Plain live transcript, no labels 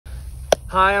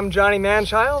Hi, I'm Johnny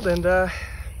Manchild, and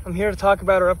I'm here to talk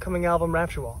about our upcoming album,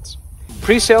 Rapture Waltz.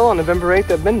 Pre-sale on November 8th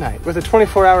at midnight with a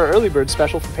 24-hour early bird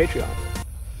special for Patreon.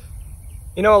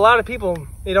 You know, a lot of people,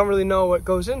 they don't really know what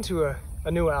goes into a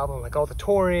new album, like all the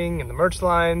touring and the merch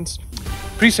lines.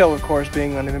 Pre-sale, of course,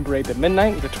 being on November 8th at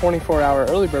midnight with a 24-hour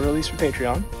early bird release for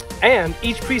Patreon. And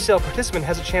each pre-sale participant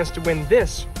has a chance to win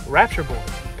this Rapture board,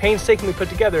 painstakingly put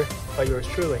together by yours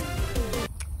truly.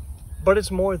 But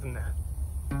it's more than that.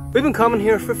 We've been coming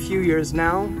here for a few years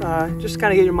now, just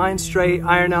kind of get your mind straight,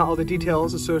 iron out all the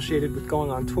details associated with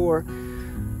going on tour.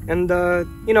 And,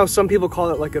 you know, some people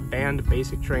call it like a band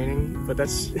basic training, but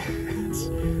that's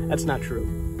not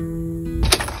true.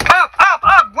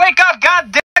 Up, wake up,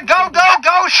 goddamn, go,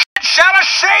 shit, shout a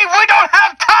shave, we don't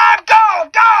have time, go!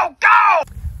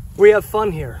 We have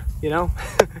fun here, you know?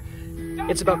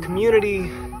 It's about community,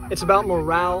 it's about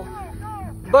morale,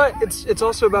 but it's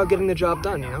also about getting the job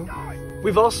done, you know?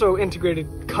 We've also integrated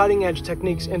cutting-edge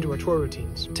techniques into our tour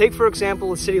routines. Take, for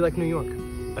example, a city like New York.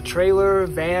 A trailer,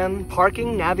 van,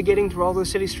 parking, navigating through all those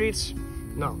city streets?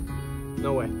 No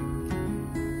way.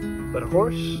 But a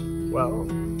horse? Well,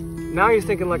 now you're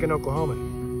thinking like an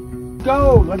Oklahoman.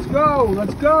 Let's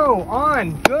go,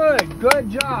 on,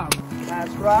 good job. That's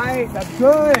right, that's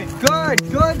good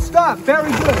stuff,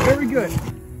 very good.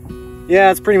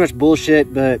 Yeah, it's pretty much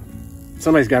bullshit, but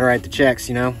somebody's got to write the checks,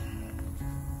 you know?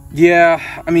 Yeah,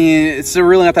 I mean, it's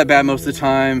really not that bad most of the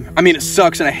time. I mean, it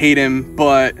sucks and I hate him,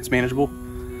 but it's manageable.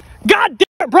 God damn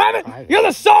it, Private! You're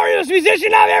the sorriest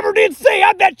musician I've ever did see!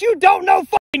 I bet you don't know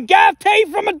fucking gaff tape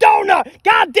from a donut!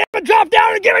 God damn it, drop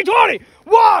down and give me 20!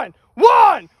 One!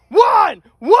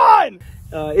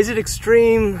 Is it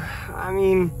extreme? I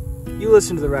mean, you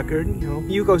listen to the record, you know,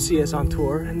 you go see us on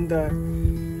tour, and,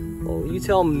 well, you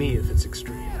tell me if it's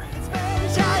extreme.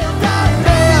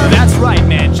 That's right,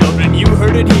 man, children, you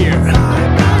heard it here.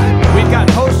 We've got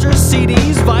posters,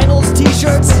 CDs, vinyls,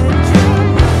 t-shirts,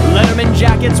 Letterman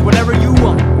jackets, whatever you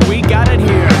want, we got it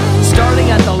here.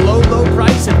 Starting at the low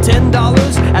price of $10,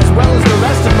 as well as the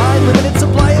rest of my limited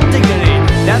supply of dignity.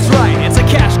 That's right, it's a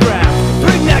cash grab.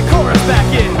 Bring that chorus back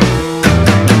in.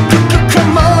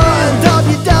 Come on,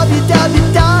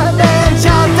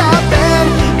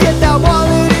 www.manchild.band. Get that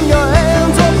wallet in your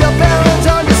hands, hope your parents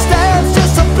understand.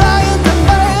 Just supply and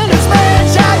demand, it's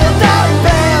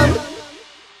Manchild.band.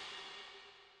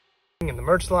 And the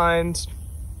merch lines,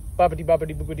 bobbity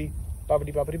bobbity boobity,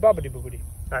 bobbity bobbity bobbity boobity.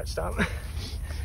 All right, stop.